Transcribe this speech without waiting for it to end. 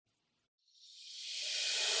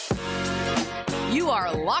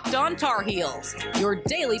are Locked On Tar Heels, your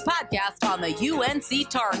daily podcast on the UNC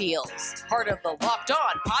Tar Heels, part of the Locked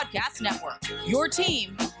On Podcast Network, your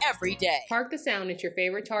team every day. Park the sound. It's your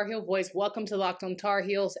favorite Tar Heel voice. Welcome to Locked On Tar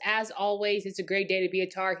Heels. As always, it's a great day to be a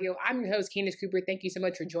Tar Heel. I'm your host, Candace Cooper. Thank you so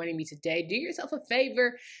much for joining me today. Do yourself a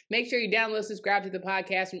favor. Make sure you download, subscribe to the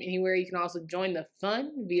podcast from anywhere. You can also join the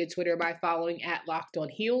fun via Twitter by following at Locked On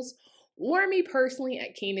Heels, or me personally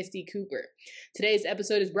at Candace D. Cooper. Today's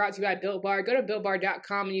episode is brought to you by Built Bar. Go to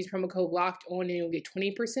BuiltBar.com and use promo code Locked On and you'll get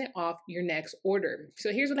 20% off your next order.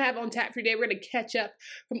 So here's what I have on tap for today. We're going to catch up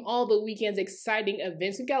from all the weekend's exciting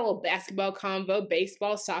events. We've got a little basketball convo,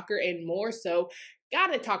 baseball, soccer, and more. So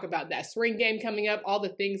gotta talk about that spring game coming up, all the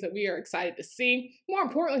things that we are excited to see. More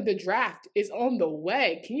importantly, the draft is on the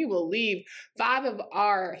way. Can you believe 5 of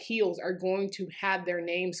our Heels are going to have their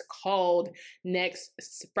names called next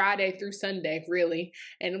Friday through Sunday, really.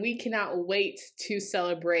 And we cannot wait to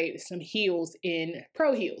celebrate some Heels in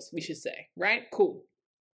Pro Heels, we should say, right? Cool.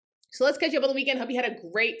 So let's catch up on the weekend. Hope you had a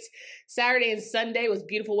great Saturday and Sunday. It was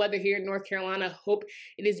beautiful weather here in North Carolina. Hope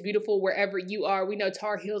it is beautiful wherever you are. We know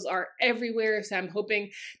Tar Heels are everywhere, so I'm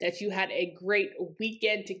hoping that you had a great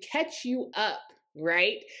weekend. To catch you up,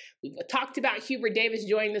 right? We've talked about Hubert Davis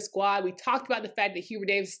joining the squad. We talked about the fact that Hubert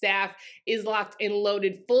Davis' staff is locked and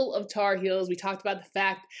loaded full of Tar Heels. We talked about the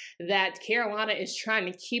fact that Carolina is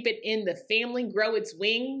trying to keep it in the family, grow its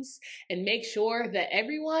wings, and make sure that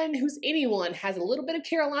everyone who's anyone has a little bit of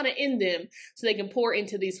Carolina in them so they can pour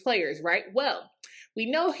into these players, right? Well, we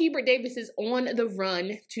know Hubert Davis is on the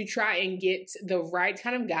run to try and get the right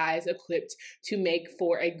kind of guys equipped to make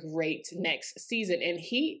for a great next season, and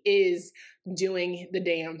he is doing the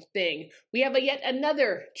damn thing. We have yet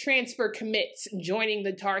another transfer commit joining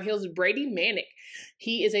the Tar Heels, Brady Manek.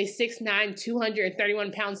 He is a 6'9",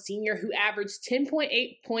 231-pound senior who averaged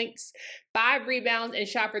 10.8 points, 5 rebounds, and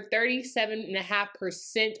shot for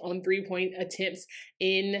 37.5% on three-point attempts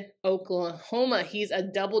in Oklahoma. He's a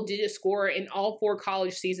double-digit scorer in all 4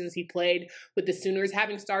 college seasons he played with the Sooners.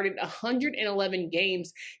 Having started 111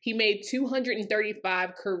 games, he made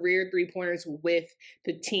 235 career three-pointers with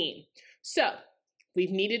the team. So,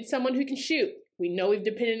 we've needed someone who can shoot. We know we've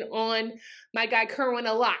depended on my guy Kerwin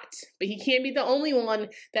a lot, but he can't be the only one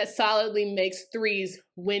that solidly makes threes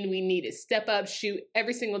when we need it. Step up, shoot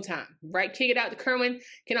every single time, right? Kick it out to Kerwin,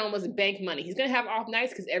 can almost bank money. He's going to have off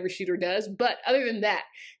nights because every shooter does, but other than that,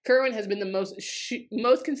 Kerwin has been the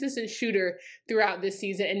most consistent shooter throughout this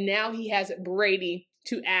season, and now he has Brady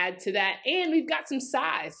to add to that, and we've got some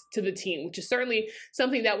size to the team, which is certainly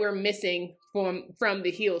something that we're missing from the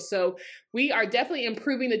Heels. So we are definitely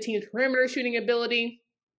improving the team's perimeter shooting ability.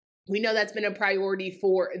 We know that's been a priority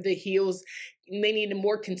for the Heels. They need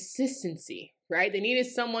more consistency, right? They needed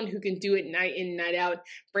someone who can do it night in, night out.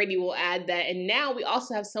 Brady will add that. And now we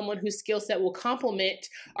also have someone whose skill set will complement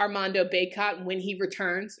Armando Bacot when he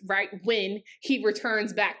returns, right? When he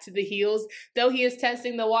returns back to the Heels. Though he is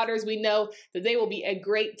testing the waters, we know that they will be a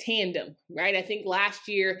great tandem, right? I think last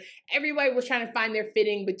year, everybody was trying to find their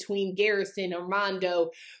fitting between Garrison,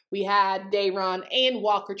 Armando. We had Day'Ron and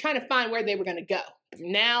Walker trying to find where they were going to go.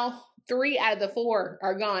 Now, 3 out of the 4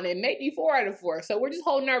 are gone, and maybe 4 out of 4. So we're just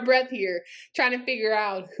holding our breath here, trying to figure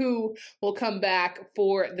out who will come back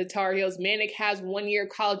for the Tar Heels. Manek has 1 year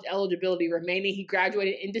college eligibility remaining. He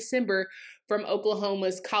graduated in December from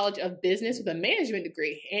Oklahoma's College of Business with a management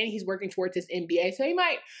degree, and he's working towards his MBA. So he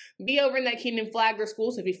might be over in that Kingdom Flagler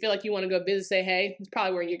school. So if you feel like you want to go visit, say, hey, it's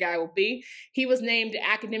probably where your guy will be. He was named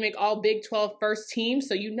academic all Big 12 first team,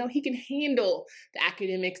 so you know he can handle the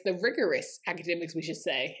academics, the rigorous academics, we should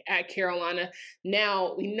say, at Carolina.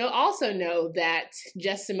 Now, we also know that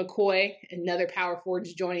Justin McCoy, another power forward,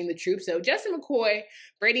 is joining the troop. So Justin McCoy,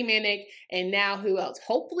 Brady Manek, and now who else?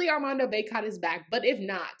 Hopefully Armando Bacot is back, but if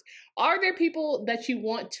not, are there people that you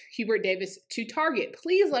want Hubert Davis to target?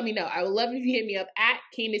 Please let me know. I would love if you hit me up at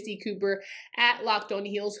Candace D. Cooper, at Locked On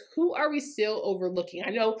Heels. Who are we still overlooking?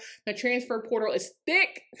 I know the transfer portal is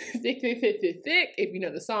thick. Thick. If you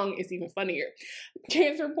know the song, it's even funnier.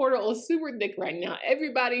 Transfer portal is super thick right now.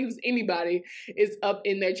 Everybody who's anybody is up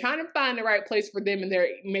in there trying to find the right place for them in their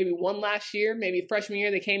maybe one last year, maybe freshman year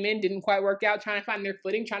they came in, didn't quite work out, trying to find their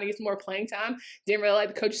footing, trying to get some more playing time, didn't really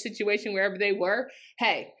like the coach situation wherever they were.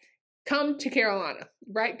 Hey, come to Carolina,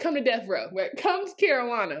 right? Come to Death Row, right? Come to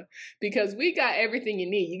Carolina because we got everything you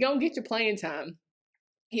need. You're going to get your playing time.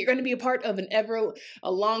 You're going to be a part of a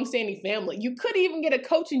long-standing family. You could even get a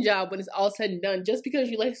coaching job when it's all said and done just because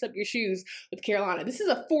you laced up your shoes with Carolina. This is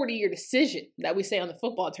a 40-year decision that we say on the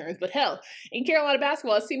football terms, but hell, in Carolina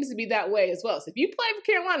basketball, it seems to be that way as well. So if you play for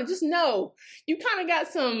Carolina, just know you kind of got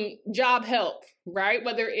some job help, right?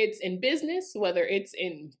 Whether it's in business, whether it's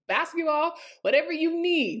in basketball, whatever you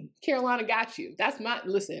need, Carolina got you.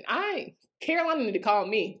 Carolina need to call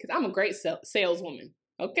me because I'm a great saleswoman.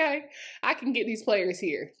 Okay, I can get these players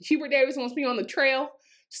here. Hubert Davis wants me on the trail.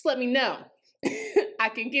 Just let me know. I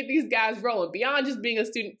can get these guys rolling. Beyond just being a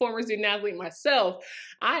former student athlete myself,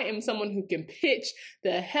 I am someone who can pitch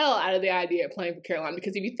the hell out of the idea of playing for Carolina.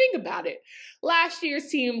 Because if you think about it, last year's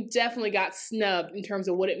team definitely got snubbed in terms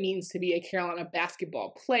of what it means to be a Carolina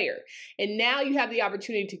basketball player. And now you have the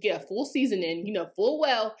opportunity to get a full season in, full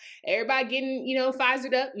well. Everybody getting,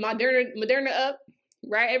 Pfizered up, Moderna up.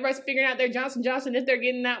 Right? Everybody's figuring out their Johnson & Johnson if they're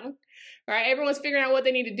getting that one. Right? Everyone's figuring out what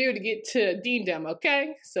they need to do to get to Deandom,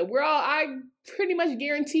 okay? So I pretty much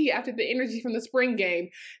guarantee after the energy from the spring game,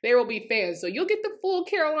 there will be fans. So you'll get the full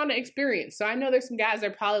Carolina experience. So I know there's some guys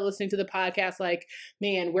that are probably listening to the podcast like,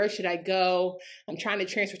 man, where should I go? I'm trying to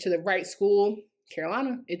transfer to the right school.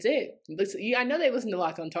 Carolina, it's it. I know they listen to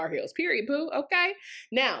Locked On Tar Heels, period, boo, okay?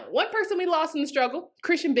 Now, one person we lost in the struggle,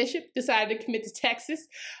 Christian Bishop, decided to commit to Texas.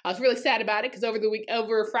 I was really sad about it because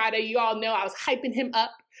over Friday, you all know I was hyping him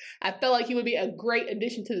up. I felt like he would be a great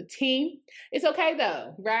addition to the team. It's okay,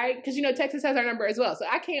 though, right? Because, Texas has our number as well. So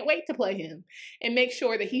I can't wait to play him and make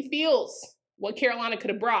sure that he feels what Carolina could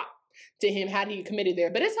have brought to him had he committed there.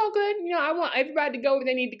 But it's all good. I want everybody to go where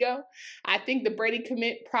they need to go. I think the Brady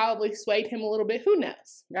commit probably swayed him a little bit. Who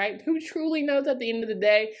knows, right? Who truly knows at the end of the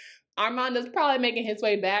day? Armando's probably making his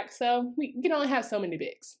way back, so we can only have so many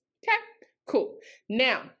bigs. Okay, cool.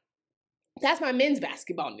 Now, that's my men's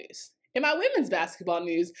basketball news. In my women's basketball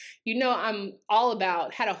news, I'm all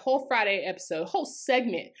about, had a whole Friday episode, whole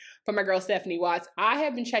segment for my girl Stephanie Watts. I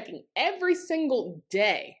have been checking every single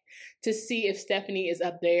day to see if Stephanie is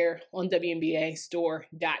up there on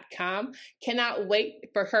WNBAstore.com. Cannot wait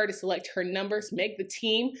for her to select her numbers, make the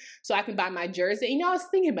team so I can buy my jersey. I was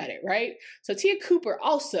thinking about it, right? So Tia Cooper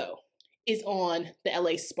also is on the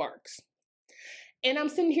LA Sparks. And I'm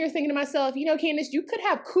sitting here thinking to myself, Candace, you could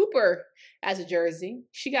have Cooper as a jersey.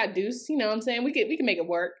 She got Deuce, what I'm saying? We can make it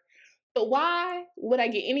work. But why would I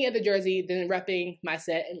get any other jersey than repping my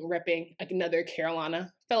set and repping another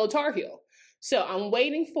Carolina fellow Tar Heel? So I'm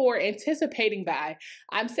anticipating by.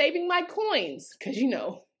 I'm saving my coins because,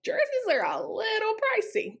 jerseys are a little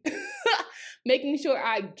pricey. Making sure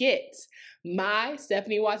I get my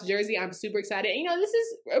Stephanie Watts jersey. I'm super excited. This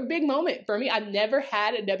is a big moment for me. I've never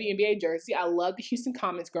had a WNBA jersey. I loved the Houston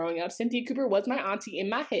Comets growing up. Cynthia Cooper was my auntie in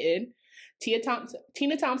my head.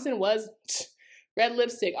 Tina Thompson was red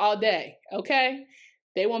lipstick all day, okay?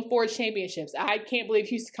 They won 4 championships. I can't believe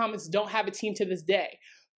Houston Comets don't have a team to this day.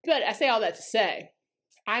 But I say all that to say,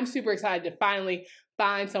 I'm super excited to finally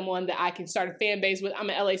find someone that I can start a fan base with. I'm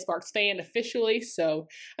an LA Sparks fan officially, so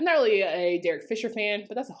I'm not really a Derek Fisher fan,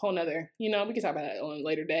 but that's a whole nother, we can talk about that on a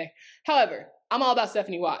later day. However, I'm all about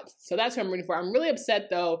Stephanie Watts, so that's who I'm rooting for. I'm really upset,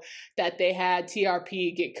 though, that they had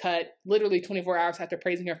TRP get cut literally 24 hours after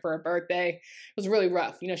praising her for her birthday. It was really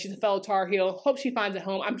rough. She's a fellow Tar Heel. Hope she finds a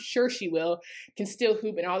home. I'm sure she will. Can still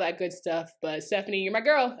hoop and all that good stuff. But Stephanie, you're my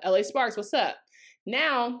girl. LA Sparks, what's up?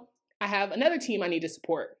 Now, I have another team I need to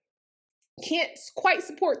support. Can't quite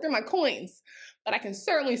support through my coins, but I can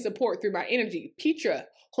certainly support through my energy. Petra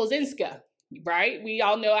Hloženská, right? We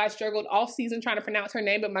all know I struggled all season trying to pronounce her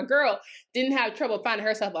name, but my girl didn't have trouble finding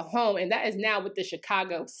herself a home, and that is now with the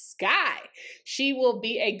Chicago Sky. She will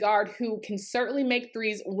be a guard who can certainly make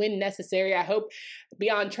threes when necessary. I hope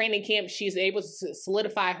beyond training camp, she's able to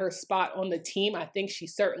solidify her spot on the team. I think she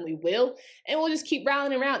certainly will, and we'll just keep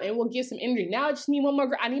rallying around, and we'll give some energy. Now I just need one more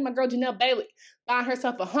girl. I need my girl Janelle Bailey. Find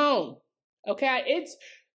herself a home. Okay, it's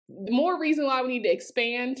more reason why we need to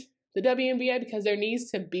expand the WNBA because there needs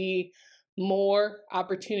to be more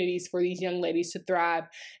opportunities for these young ladies to thrive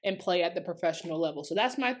and play at the professional level. So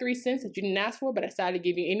that's my 3 cents that you didn't ask for, but I decided to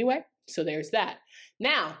give you anyway. So there's that.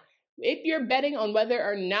 Now, if you're betting on whether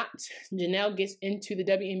or not Janelle gets into the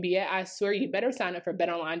WNBA, I swear you better sign up for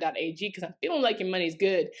betonline.ag because I'm feeling like your money's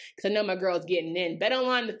good because I know my girl's getting in.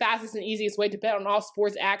 BetOnline, the fastest and easiest way to bet on all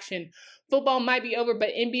sports action. Football might be over, but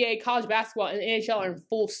NBA, college basketball, and NHL are in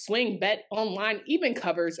full swing. BetOnline even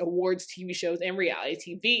covers awards, TV shows, and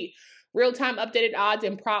reality TV. Real-time updated odds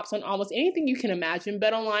and props on almost anything you can imagine.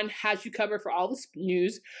 BetOnline has you covered for all the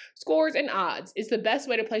news, scores, and odds. It's the best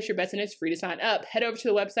way to place your bets, and it's free to sign up. Head over to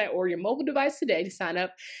the website or your mobile device today to sign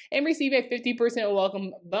up and receive a 50%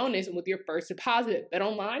 welcome bonus with your first deposit.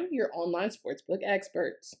 BetOnline, your online sportsbook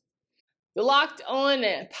experts. The Locked On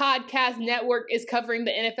Podcast Network is covering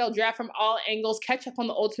the NFL Draft from all angles. Catch up on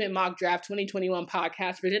the Ultimate Mock Draft 2021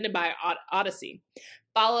 podcast presented by Odyssey.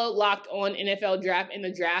 Follow Locked On NFL Draft and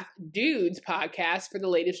the Draft Dudes podcast for the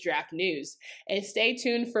latest draft news. And stay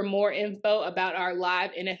tuned for more info about our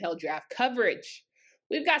live NFL Draft coverage.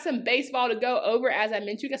 We've got some baseball to go over. As I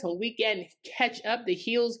mentioned, we got some weekend catch up. The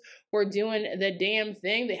Heels were doing the damn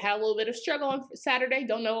thing. They had a little bit of struggle on Saturday.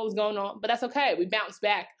 Don't know what was going on, but that's okay. We bounced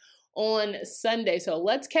back on Sunday. So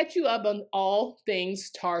let's catch you up on all things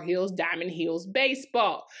Tar Heels, Diamond Heels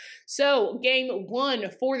baseball. So game 1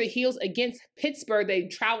 for the Heels against Pittsburgh. They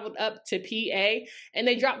traveled up to PA and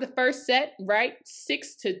they dropped the first set, right?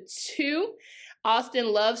 6-2.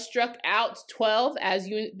 Austin Love struck out 12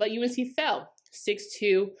 but UNC fell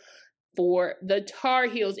 6-2 for the Tar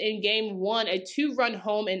Heels. In game 1, a 2-run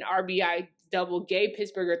home and RBI double gave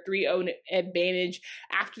Pittsburgh a 3-0 advantage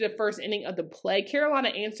after the first inning of the play. Carolina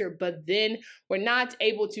answered, but then were not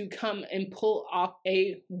able to come and pull off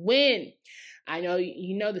a win. I know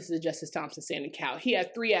you know this is a Justice Thompson standing count. He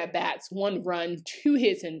had 3 at-bats, 1 run, 2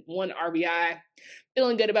 hits, and 1 RBI.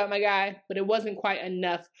 Feeling good about my guy, but it wasn't quite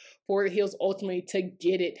enough for the Heels ultimately to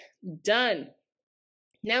get it done.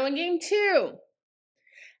 Now in game 2,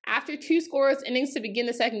 after 2 scoreless innings to begin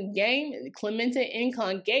the second game, Clemente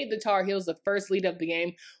Inclán gave the Tar Heels the first lead of the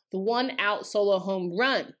game, the 1-out solo home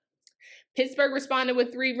run. Pittsburgh responded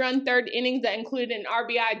with 3-run third innings that included an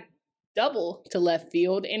RBI double to left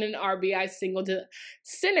field and an RBI single to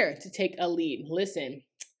center to take a lead. Listen,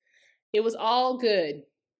 it was all good,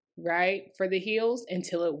 right, for the Heels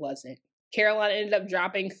until it wasn't. Carolina ended up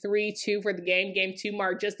dropping 3-2 for the game. Game 2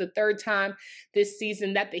 marked just the 3rd time this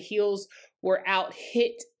season that the Heels were out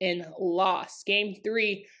hit and lost. Game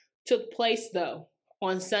 3 took place, though,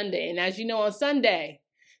 on Sunday. And as you know, on Sunday,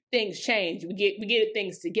 things change. We get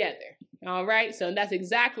things together. All right? So that's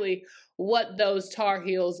exactly what those Tar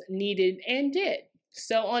Heels needed and did.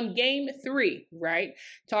 So on game 3, right,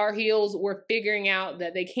 Tar Heels were figuring out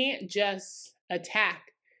that they can't just attack,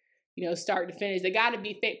 start to finish. They got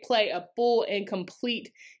to play a full and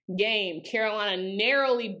complete game. Carolina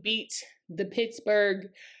narrowly beat the Pittsburgh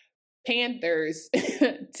Panthers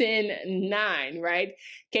 10-9, right?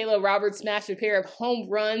 Caleb Roberts smashed a pair of home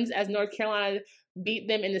runs as North Carolina beat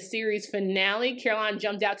them in the series finale. Carolina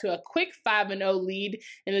jumped out to a quick 5-0 lead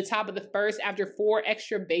in the top of the first after 4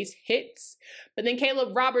 extra base hits. But then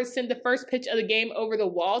Caleb Roberts sent the first pitch of the game over the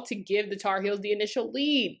wall to give the Tar Heels the initial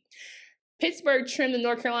lead. Pittsburgh trimmed the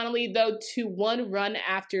North Carolina lead, though, to 1 run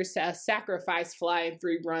after a sacrifice fly and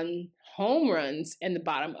 3-run home runs in the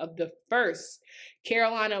bottom of the first.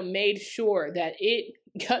 Carolina made sure that it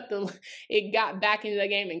got back into the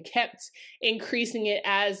game and kept increasing it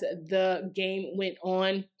as the game went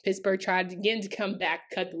on. Pittsburgh tried again to come back,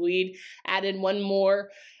 cut the lead, added one more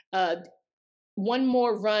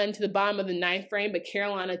run to the bottom of the 9th frame, but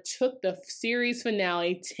Carolina took the series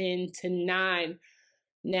finale 10-9.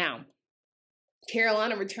 Now,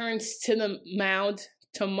 Carolina returns to the mound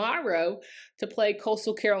tomorrow to play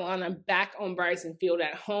Coastal Carolina back on Bryson Field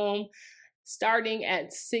at home, starting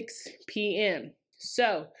at 6 p.m.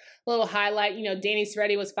 So, a little highlight, Danny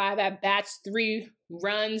Serretti was 5 at-bats, 3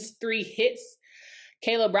 runs, 3 hits.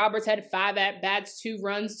 Caleb Roberts had 5 at-bats, 2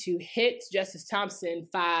 runs, 2 hits. Justice Thompson,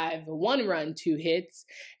 1 run, 2 hits.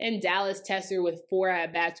 And Dallas Tesser with 4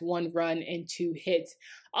 at-bats, 1 run, and 2 hits.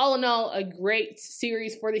 All in all, a great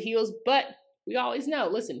series for the Heels, but we always know,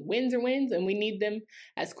 listen, wins are wins, and we need them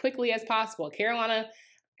as quickly as possible. Carolina,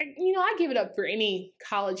 I give it up for any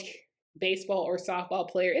college baseball or softball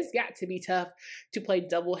player. It's got to be tough to play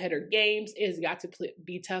doubleheader games. It's got to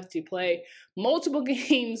be tough to play multiple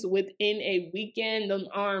games within a weekend. Those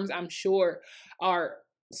arms, I'm sure, are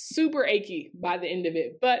super achy by the end of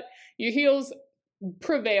it. But your Heels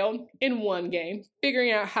prevailed in 1 game,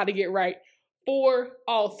 figuring out how to get right for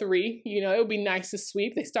all 3. It would be nice to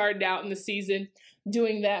sweep. They started out in the season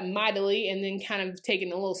doing that mightily and then kind of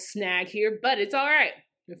taking a little snag here, but it's all right.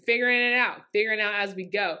 We're figuring it out as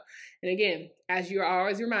we go. And again, as you are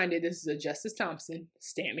always reminded, this is a Justice Thompson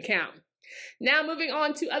stand account. Now moving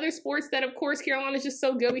on to other sports that, of course, Carolina is just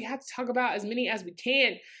so good. We have to talk about as many as we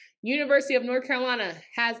can. University of North Carolina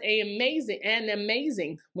has an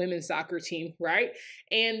amazing women's soccer team, right?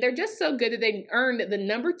 And they're just so good that they earned the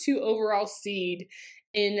number 2 overall seed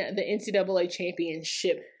in the NCAA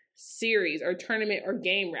championship series or tournament or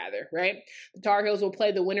game rather, right? The Tar Heels will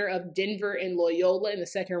play the winner of Denver and Loyola in the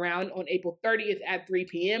second round on April 30th at 3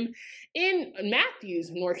 p.m. in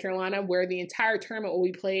Matthews, North Carolina, where the entire tournament will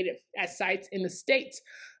be played at sites in the state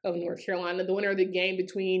of North Carolina. The winner of the game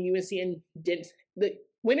between UNC and the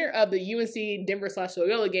winner of the UNC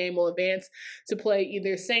Denver/Loyola game will advance to play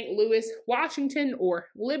either St. Louis, Washington, or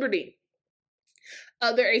Liberty.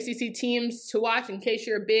 Other ACC teams to watch in case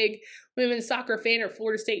you're a big women's soccer fan are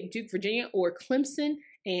Florida State, Duke, Virginia, or Clemson.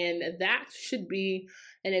 And that should be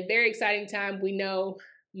a very exciting time. We know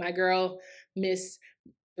my girl, Miss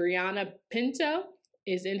Brianna Pinto,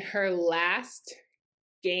 is in her last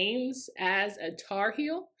games as a Tar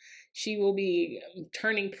Heel. She will be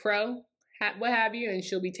turning pro, what have you, and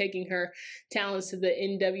she'll be taking her talents to the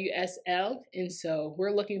NWSL. And so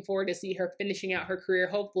we're looking forward to see her finishing out her career,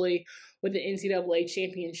 hopefully with the NCAA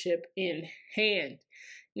championship in hand.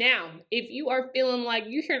 Now, if you are feeling like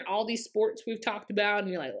you're hearing all these sports we've talked about and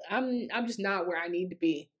you're like, I'm just not where I need to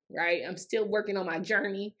be, right? I'm still working on my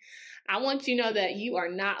journey. I want you to know that you are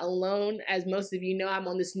not alone. As most of you know, I'm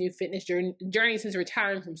on this new fitness journey since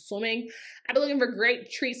retiring from swimming. I've been looking for great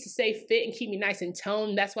treats to stay fit and keep me nice and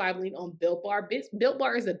toned. That's why I believe on Built Bar. Built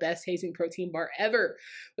Bar is the best tasting protein bar ever.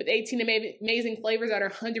 With 18 amazing flavors that are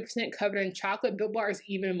 100% covered in chocolate, Built Bar is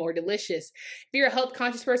even more delicious. If you're a health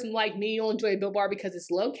conscious person like me, you'll enjoy Built Bar because it's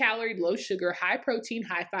low calorie, low sugar, high protein,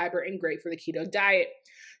 high fiber, and great for the keto diet.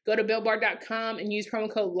 Go to BuiltBar.com and use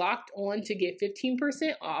promo code LOCKEDON to get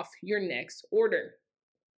 15% off your next order.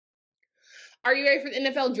 Are you ready for the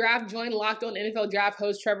NFL Draft? Join Locked On NFL Draft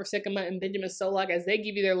hosts Trevor Sikkema and Benjamin Solak as they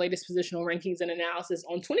give you their latest positional rankings and analysis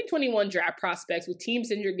on 2021 draft prospects with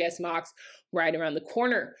team-centered guest mocks right around the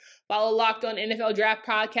corner. Follow Locked On NFL Draft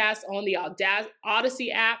podcast on the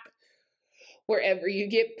Odyssey app, wherever you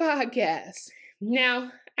get podcasts.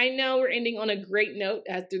 Now, I know we're ending on a great note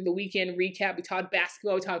after the weekend recap. We talked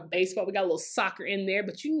basketball, we talked baseball, we got a little soccer in there,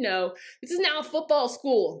 but you know, this is now a football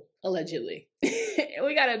school, allegedly.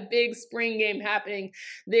 We got a big spring game happening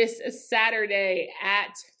this Saturday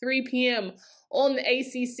at 3 p.m. on the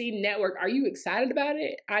ACC network. Are you excited about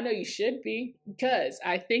it? I know you should be, because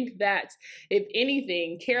I think that if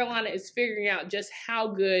anything, Carolina is figuring out just how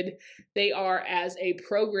good they are as a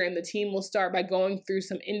program. The team will start by going through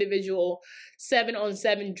some individual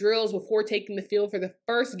 7-on-7 drills before taking the field for the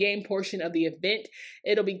first game portion of the event.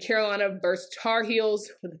 It'll be Carolina versus Tar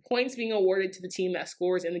Heels, with points being awarded to the team that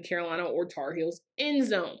scores in the Carolina or Tar Heels end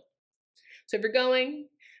zone. So if you're going,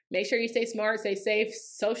 make sure you stay smart, stay safe,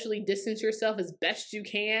 socially distance yourself as best you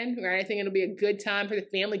can, right? I think it'll be a good time for the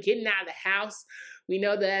family getting out of the house. We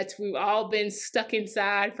know that we've all been stuck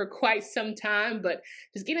inside for quite some time, but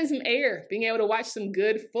just getting some air, being able to watch some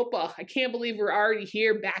good football. I can't believe we're already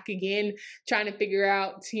here back again, trying to figure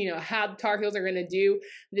out, how the Tar Heels are going to do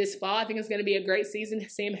this fall. I think it's going to be a great season.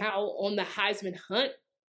 Sam Howell on the Heisman hunt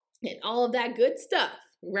and all of that good stuff.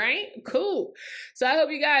 Right? Cool. So I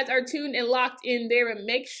hope you guys are tuned and locked in there, and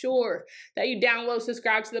make sure that you download,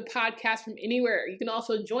 subscribe to the podcast from anywhere. You can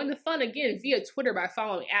also join the fun again via Twitter by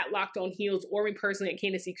following @LockedOnHeels or me personally at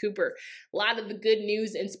Candace C. Cooper. A lot of the good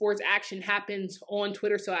news and sports action happens on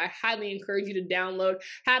Twitter, so I highly encourage you to download,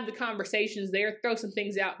 have the conversations there, throw some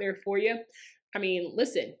things out there for you. I mean,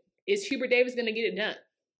 listen, is Hubert Davis going to get it done?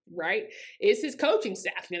 Right? Is his coaching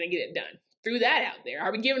staff going to get it done? Threw that out there.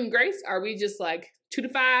 Are we giving grace? Are we just like 2 to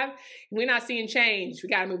 5? We're not seeing change. We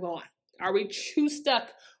got to move on. Are we too stuck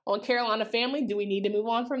on Carolina family? Do we need to move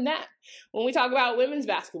on from that? When we talk about women's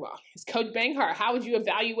basketball, it's Coach Banghart. How would you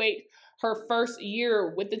evaluate her first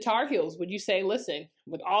year with the Tar Heels? Would you say, listen,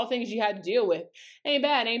 with all things you had to deal with, ain't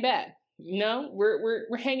bad, ain't bad.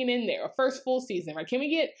 We're hanging in there. Our first full season, right? Can we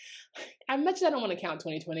get, as much as I don't want to count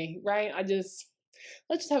 2020, right?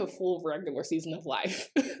 Let's just have a full regular season of life.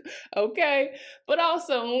 Okay? But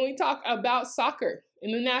also, when we talk about soccer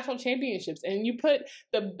in the national championships, and you put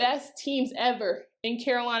the best teams ever in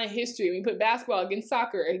Carolina history, we put basketball against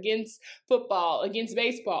soccer, against football, against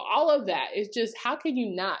baseball, all of that, it's just, how can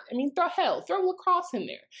you not? I mean, throw lacrosse in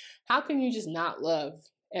there. How can you just not love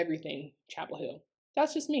everything Chapel Hill?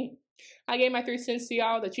 That's just me. I gave my 3 cents to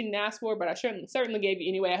y'all that you didn't ask for, but I certainly gave you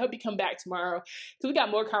anyway. I hope you come back tomorrow because we got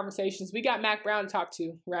more conversations. We got Mac Brown to talk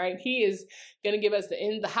to, right? He is going to give us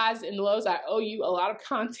the highs and the lows. I owe you a lot of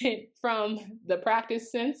content from the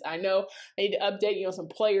practice sense. I know I need to update you on some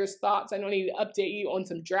players' thoughts. I know I need to update you on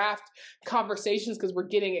some draft conversations because we're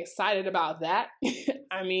getting excited about that.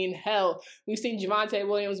 I mean, hell, we've seen Javonte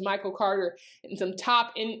Williams, Michael Carter, and some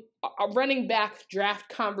top running back draft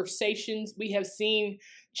conversations. We have seen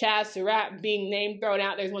Chaz Surratt being thrown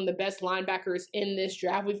out there as one of the best linebackers in this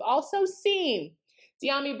draft. We've also seen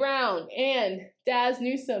De'Ami Brown and Daz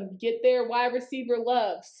Newsome get their wide receiver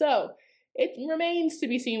love. So it remains to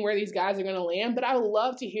be seen where these guys are going to land, but I would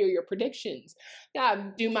love to hear your predictions.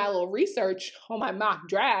 Gotta do my little research on my mock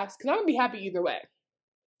drafts because I'm going to be happy either way.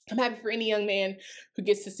 I'm happy for any young man who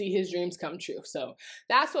gets to see his dreams come true. So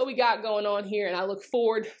that's what we got going on here, and I look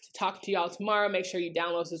forward to talking to y'all tomorrow. Make sure you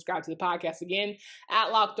download, subscribe to the podcast again,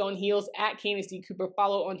 at Locked On Heels, at Candace D. Cooper.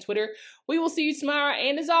 Follow on Twitter. We will see you tomorrow,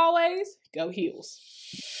 and as always, go Heels.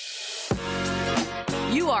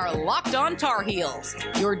 You are Locked On Tar Heels,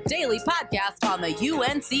 your daily podcast on the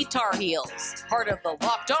UNC Tar Heels. Part of the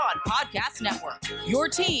Locked On Podcast Network, your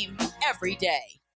team every day.